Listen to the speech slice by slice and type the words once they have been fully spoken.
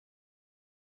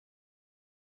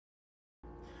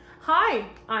Hi,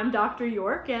 I'm Dr.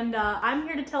 York, and I'm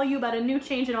here to tell you about a new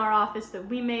change in our office that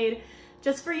we made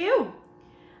just for you.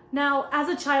 Now, as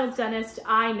a child's dentist,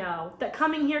 I know that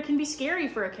coming here can be scary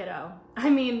for a kiddo.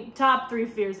 I mean, top 3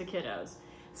 fears of kiddos.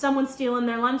 Someone stealing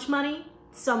their lunch money,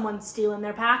 someone stealing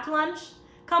their packed lunch,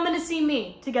 coming to see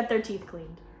me to get their teeth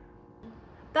cleaned.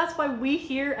 That's why we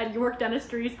here at York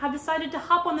Dentistries have decided to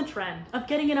hop on the trend of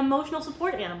getting an emotional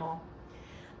support animal.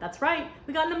 That's right,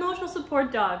 we got an emotional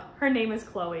support dog. Her name is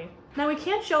Chloe. Now we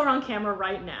can't show her on camera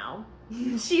right now.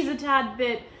 She's a tad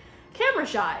bit camera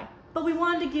shy, but we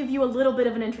wanted to give you a little bit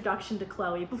of an introduction to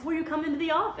Chloe before you come into the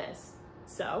office.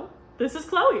 So, this is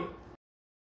Chloe.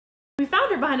 We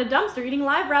found her behind a dumpster eating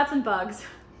live rats and bugs.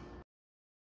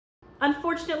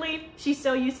 Unfortunately, she's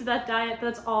so used to that diet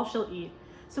that that's all she'll eat.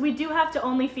 So we do have to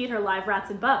only feed her live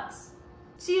rats and bugs.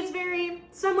 She is very,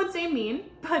 some would say mean,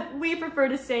 but we prefer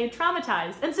to say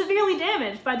traumatized and severely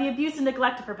damaged by the abuse and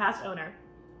neglect of her past owner.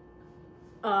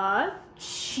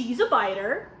 She's a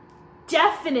biter.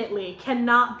 Definitely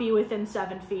cannot be within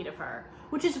 7 feet of her,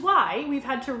 which is why we've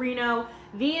had to reno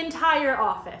the entire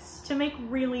office to make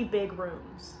really big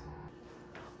rooms.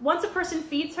 Once a person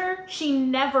feeds her, she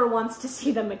never wants to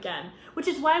see them again, which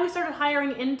is why we started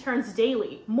hiring interns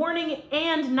daily, morning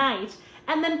and night,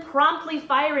 and then promptly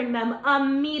firing them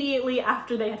immediately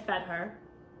after they had fed her.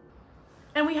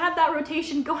 And we had that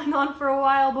rotation going on for a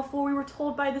while before we were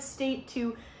told by the state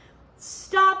to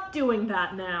stop doing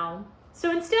that now.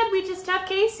 So instead we just have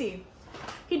Casey.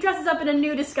 He dresses up in a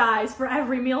new disguise for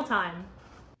every mealtime.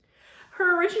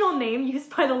 Her original name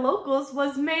used by the locals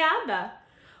was Mayada,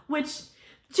 which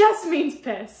just means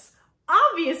piss.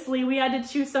 Obviously we had to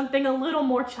choose something a little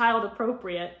more child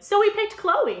appropriate, so we picked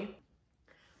Chloe.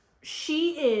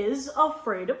 She is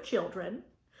afraid of children.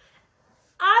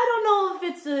 I don't know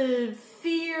if it's a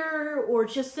fear or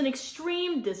just an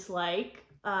extreme dislike,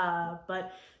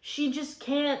 but she just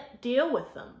can't deal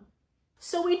with them.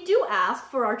 So we do ask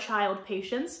for our child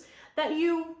patients that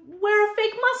you wear a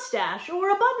fake mustache or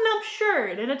a button-up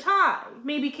shirt and a tie,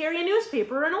 maybe carry a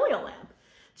newspaper or an oil lamp,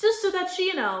 just so that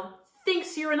she,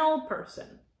 thinks you're an old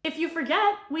person. If you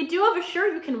forget, we do have a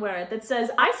shirt you can wear that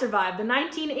says, "I survived the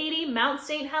 1980 Mount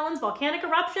St. Helens volcanic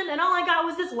eruption and all I got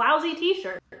was this lousy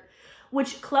t-shirt,"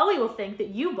 which Chloe will think that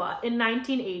you bought in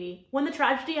 1980 when the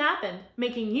tragedy happened,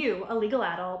 making you a legal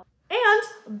adult.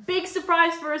 And, big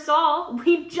surprise for us all,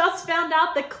 we just found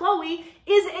out that Chloe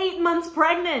is 8 months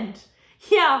pregnant.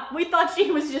 Yeah, we thought she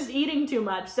was just eating too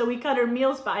much, so we cut her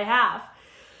meals by half,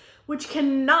 which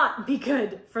cannot be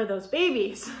good for those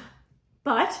babies.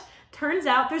 But turns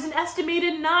out there's an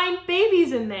estimated 9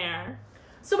 babies in there.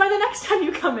 So by the next time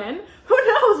you come in, who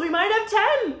knows, we might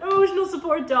have 10 emotional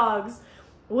support dogs.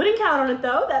 Wouldn't count on it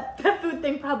though, that pet food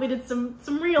thing probably did some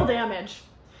real damage.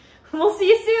 We'll see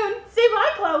you soon. Say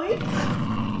bye, Chloe.